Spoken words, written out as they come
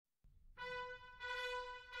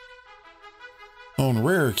On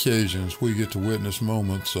rare occasions, we get to witness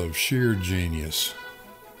moments of sheer genius.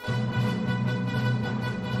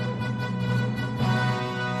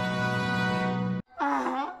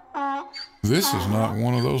 This is not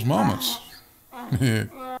one of those moments.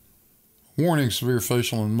 Warning, severe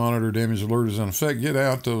facial and monitor damage alert is in effect. Get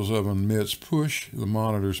out those oven mitts. Push the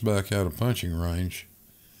monitors back out of punching range.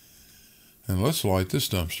 And let's light this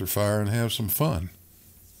dumpster fire and have some fun.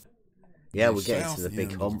 Yeah, we're getting to the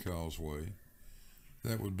big hump. Causeway,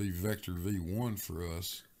 that would be vector V1 for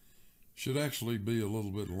us, should actually be a little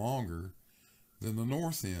bit longer than the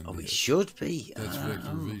north end. Oh, it should be. That's vector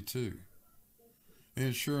V2.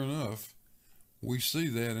 And sure enough, we see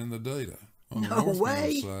that in the data. On the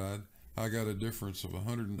northbound side, I got a difference of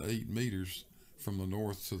 108 meters from the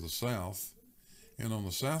north to the south. And on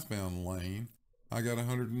the southbound lane, I got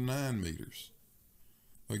 109 meters.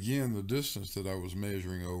 Again, the distance that I was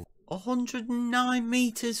measuring over. 109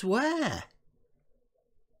 meters where?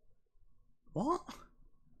 What?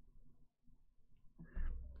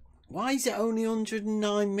 Why is it only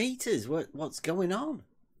 109 meters? What's going on?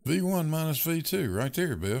 V1 minus V2, right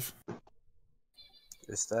there, Biff.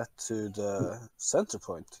 Is that to the center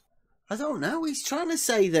point? I don't know. He's trying to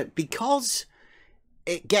say that because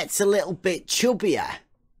it gets a little bit chubbier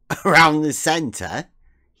around the centre,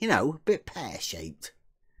 you know, a bit pear-shaped.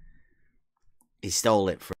 He stole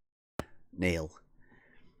it from Neil.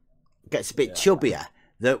 Gets a bit chubbier.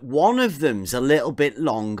 That one of them's a little bit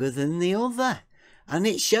longer than the other. And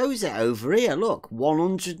it shows it over here. Look,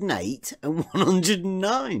 108 and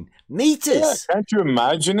 109 meters. Yeah, can't you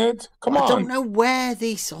imagine it? Come on. I don't know where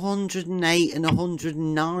this 108 and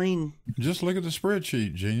 109. Just look at the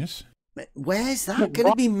spreadsheet, genius. Where's that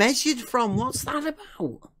going to be measured from? What's that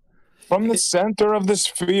about? From the center of the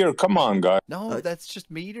sphere. Come on, guys. No, that's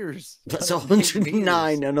just meters. That's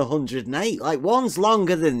 109 and 108. Like, one's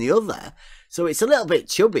longer than the other. So it's a little bit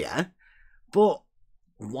chubbier. But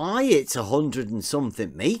why it's 100 and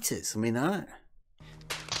something meters? I mean, Yeah,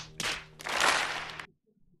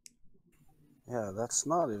 that's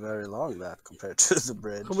not very long, that, compared to the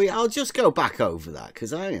bridge. I'll just go back over that,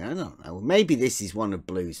 because I don't know. Maybe this is one of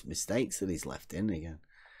Blue's mistakes that he's left in again.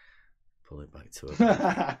 Pull it back to it.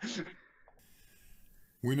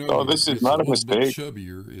 We know Oh, this is not a mistake.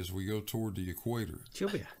 Chubbier as we go toward the equator.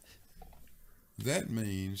 Chubbier. That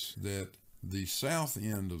means that the south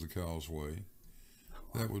end of the causeway,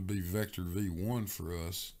 that would be vector V1 for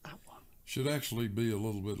us, should actually be a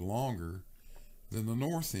little bit longer than the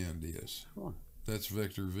north end is. That's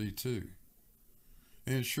vector V2.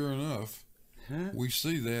 And sure enough, we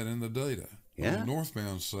see that in the data. On the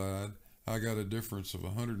northbound side, I got a difference of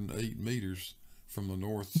 108 meters from the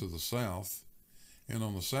north to the south. And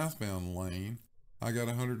on the southbound lane, I got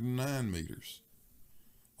 109 meters.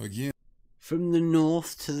 Again. From the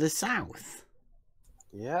north to the south?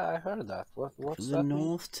 Yeah, I heard that. What's From that? the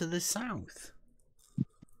north to the south?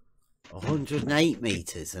 108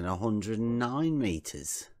 meters and 109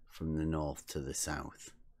 meters from the north to the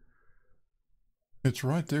south. It's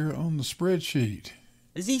right there on the spreadsheet.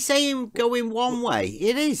 Is he saying going one way?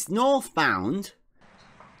 It is northbound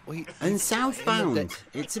and southbound.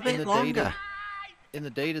 It's a bit longer. In the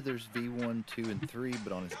data, there's V1, 2, and 3,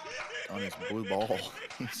 but on his blue ball,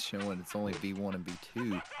 he's showing it's only V1 and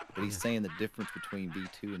V2. But he's saying the difference between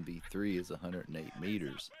V2 and V3 is 108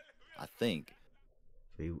 meters, I think.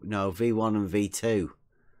 No, V1 and V2.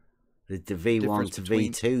 The V1 to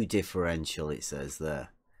V2 differential, it says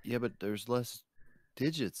there. Yeah, but there's less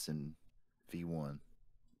digits in V1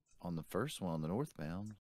 on the first one, on the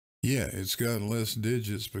northbound. Yeah, it's got less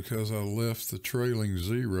digits because I left the trailing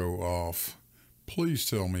 0 off. Please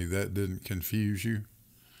tell me that didn't confuse you.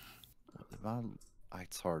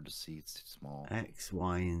 It's hard to see. It's too small. X,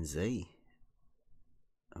 Y, and Z.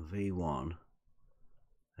 V1.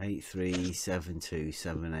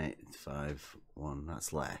 83727851.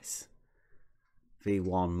 That's less.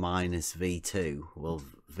 V1 minus V2. Well,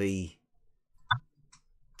 V2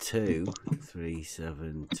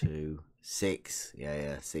 3726.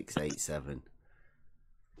 Yeah, 687.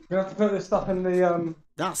 You have to put this stuff in the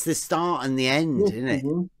That's the start and the end, isn't it?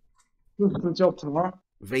 This is the job tomorrow.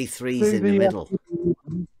 V3's in the middle.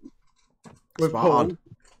 Spot on.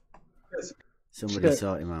 Somebody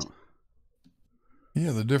sort him out.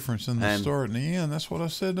 Yeah, the difference in the start and the end. That's what I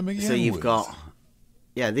said to begin with. So you've got,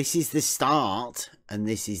 this is the start and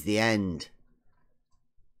this is the end.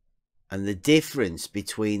 And the difference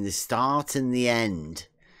between the start and the end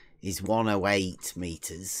is 108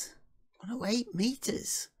 meters. 108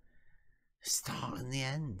 meters. The start and the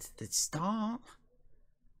end. The start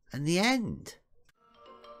and the end.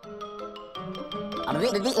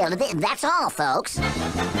 That's all, folks.